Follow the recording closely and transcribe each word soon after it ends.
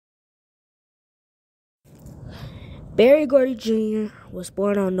Berry Gordy Jr. was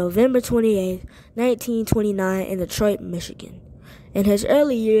born on November 28, 1929 in Detroit, Michigan. In his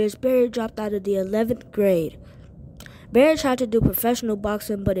early years, Berry dropped out of the 11th grade. Berry tried to do professional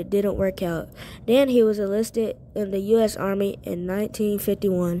boxing, but it didn't work out. Then he was enlisted in the U.S. Army in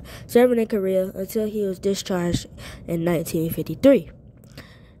 1951, serving in Korea until he was discharged in 1953.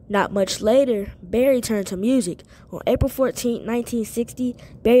 Not much later, Berry turned to music. On April 14, 1960,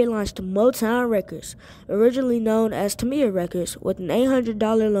 Berry launched Motown Records, originally known as Tamia Records, with an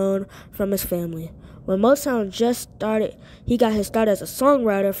 $800 loan from his family. When Motown just started, he got his start as a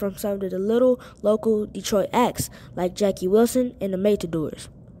songwriter from some of the little local Detroit acts like Jackie Wilson and the Matadors.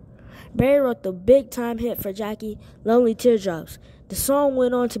 Berry wrote the big-time hit for Jackie, Lonely Teardrops. The song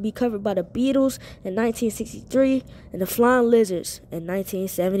went on to be covered by the Beatles in 1963 and the Flying Lizards in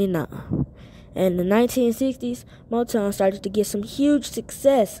 1979. In the 1960s, Motown started to get some huge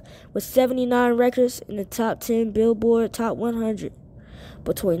success with 79 records in the top 10 Billboard Top 100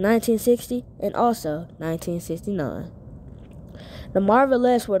 between 1960 and also 1969. The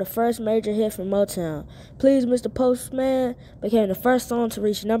Marvelettes were the first major hit from Motown. Please, Mr. Postman became the first song to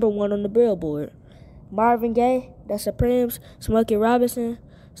reach number 1 on the Billboard. Marvin Gaye, The Supremes, Smokey Robinson,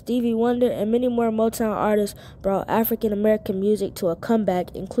 Stevie Wonder, and many more Motown artists brought African-American music to a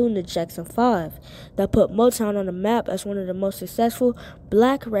comeback, including the Jackson 5, that put Motown on the map as one of the most successful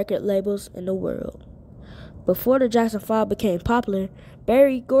black record labels in the world. Before the Jackson 5 became popular,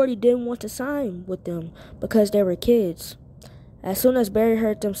 Berry Gordy didn't want to sign with them because they were kids. As soon as Berry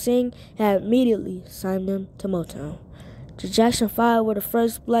heard them sing, he immediately signed them to Motown. The Jackson 5 were the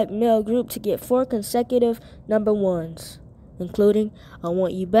first black male group to get 4 consecutive number 1s, including I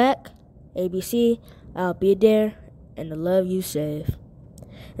Want You Back, ABC, I'll Be There, and The Love You Save.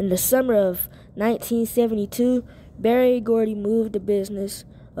 In the summer of 1972, Berry Gordy moved the business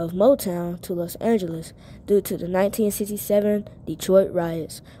of Motown to Los Angeles due to the 1967 Detroit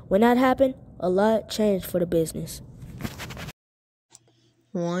riots. When that happened, a lot changed for the business.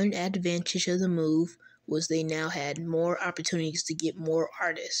 One advantage of the move was they now had more opportunities to get more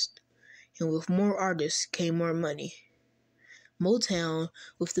artists, and with more artists came more money. Motown,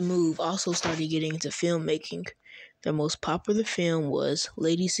 with the move, also started getting into filmmaking. Their most popular film was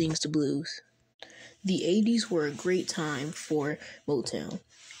Lady Sings the Blues. The 80s were a great time for Motown.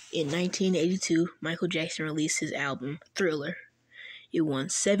 In 1982, Michael Jackson released his album, Thriller. It won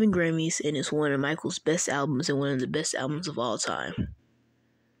 7 Grammys and is one of Michael's best albums and one of the best albums of all time.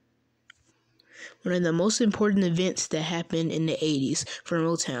 One of the most important events that happened in the 80s for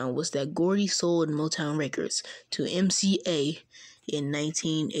Motown was that Gordy sold Motown Records to MCA in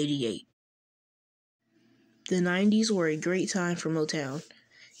 1988. The 90s were a great time for Motown.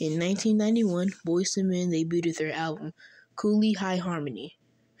 In 1991, Boyz II Men debuted their album, Cooley High Harmony.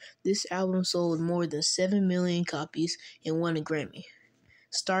 This album sold more than 7 million copies and won a Grammy,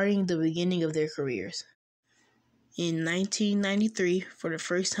 starting the beginning of their careers. In 1993, for the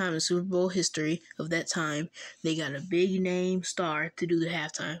first time in Super Bowl history of that time, they got a big-name star to do the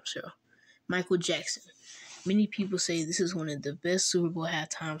halftime show, Michael Jackson. Many people say this is one of the best Super Bowl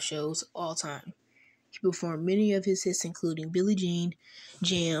halftime shows of all time. He performed many of his hits, including Billie Jean,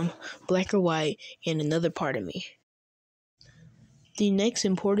 Jam, Black or White, and Another Part of Me. The next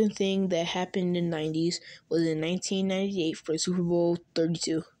important thing that happened in the 90s was in 1998 for Super Bowl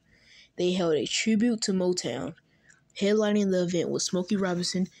 32. They held a tribute to Motown. Headlining the event was Smokey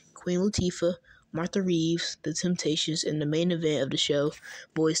Robinson, Queen Latifah, Martha Reeves, The Temptations, and the main event of the show,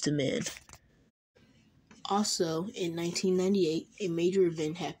 Boyz II Men. Also, in 1998, a major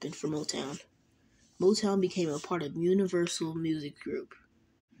event happened for Motown. Motown became a part of Universal Music Group.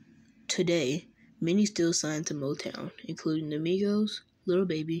 Today, many still sign to Motown, including the Migos, Lil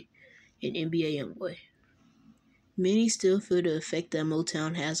Baby, and NBA Youngboy. Many still feel the effect that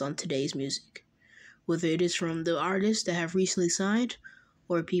Motown has on today's music, whether it is from the artists that have recently signed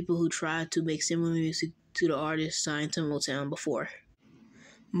or people who try to make similar music to the artists signed to Motown before.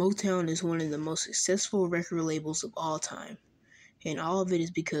 Motown is one of the most successful record labels of all time, and all of it is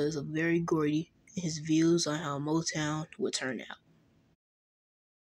because of Berry Gordy and his views on how Motown would turn out.